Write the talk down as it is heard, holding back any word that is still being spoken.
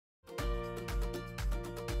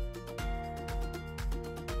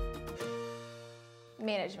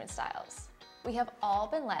Management styles. We have all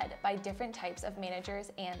been led by different types of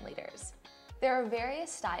managers and leaders. There are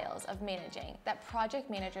various styles of managing that project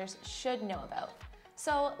managers should know about.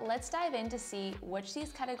 So let's dive in to see which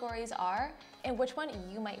these categories are and which one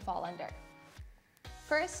you might fall under.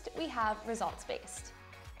 First, we have results-based.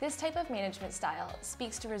 This type of management style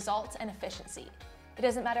speaks to results and efficiency. It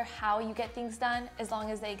doesn't matter how you get things done, as long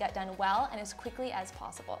as they get done well and as quickly as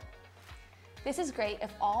possible. This is great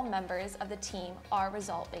if all members of the team are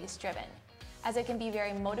result-based driven, as it can be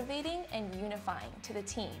very motivating and unifying to the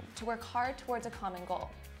team to work hard towards a common goal.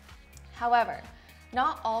 However,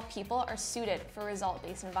 not all people are suited for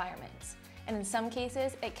result-based environments, and in some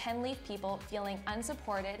cases, it can leave people feeling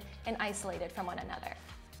unsupported and isolated from one another.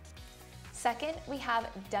 Second, we have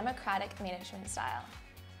democratic management style.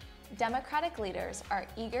 Democratic leaders are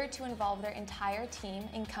eager to involve their entire team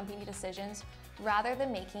in company decisions rather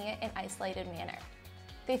than making it an isolated manner.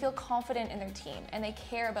 They feel confident in their team and they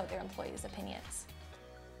care about their employees' opinions.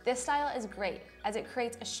 This style is great as it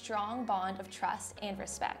creates a strong bond of trust and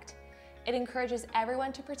respect. It encourages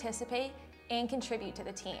everyone to participate and contribute to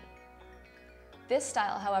the team. This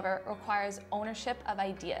style, however, requires ownership of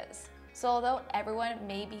ideas. So although everyone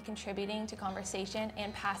may be contributing to conversation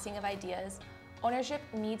and passing of ideas, ownership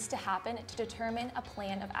needs to happen to determine a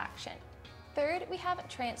plan of action. Third, we have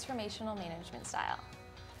transformational management style.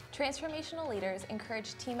 Transformational leaders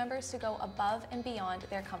encourage team members to go above and beyond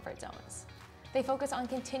their comfort zones. They focus on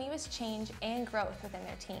continuous change and growth within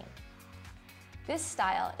their team. This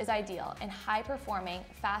style is ideal in high-performing,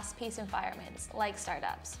 fast-paced environments like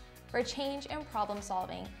startups, where change and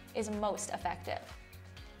problem-solving is most effective.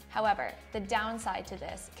 However, the downside to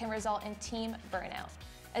this can result in team burnout,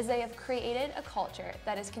 as they have created a culture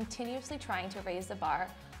that is continuously trying to raise the bar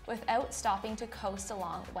without stopping to coast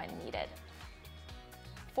along when needed.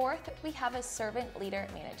 Fourth, we have a servant leader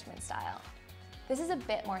management style. This is a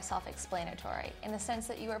bit more self-explanatory in the sense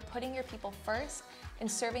that you are putting your people first and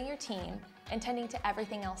serving your team and tending to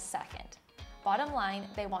everything else second. Bottom line,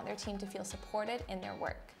 they want their team to feel supported in their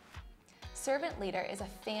work. Servant leader is a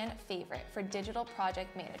fan favorite for digital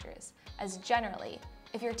project managers, as generally,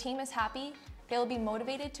 if your team is happy, they will be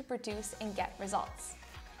motivated to produce and get results.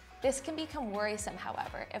 This can become worrisome,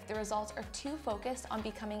 however, if the results are too focused on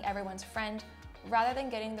becoming everyone's friend rather than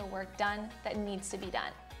getting the work done that needs to be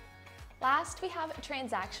done. Last, we have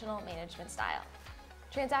transactional management style.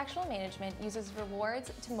 Transactional management uses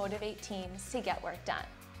rewards to motivate teams to get work done.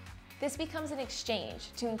 This becomes an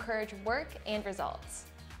exchange to encourage work and results.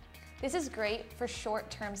 This is great for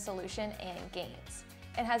short-term solution and gains,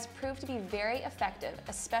 and has proved to be very effective,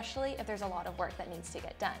 especially if there's a lot of work that needs to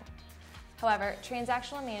get done. However,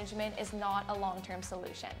 transactional management is not a long-term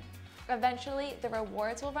solution. Eventually, the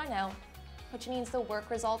rewards will run out, which means the work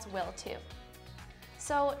results will too.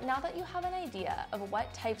 So now that you have an idea of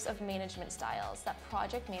what types of management styles that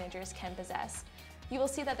project managers can possess, you will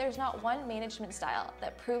see that there's not one management style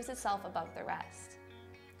that proves itself above the rest.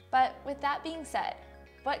 But with that being said,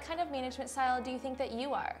 what kind of management style do you think that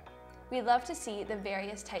you are? We'd love to see the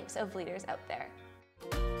various types of leaders out there.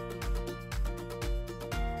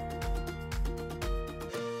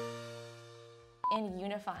 And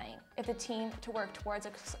unifying if the team to work towards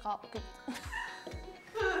a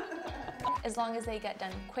as long as they get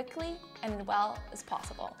done quickly and well as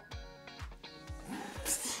possible.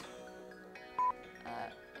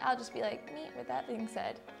 I'll just be like, me, with that being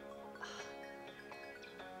said.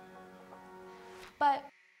 But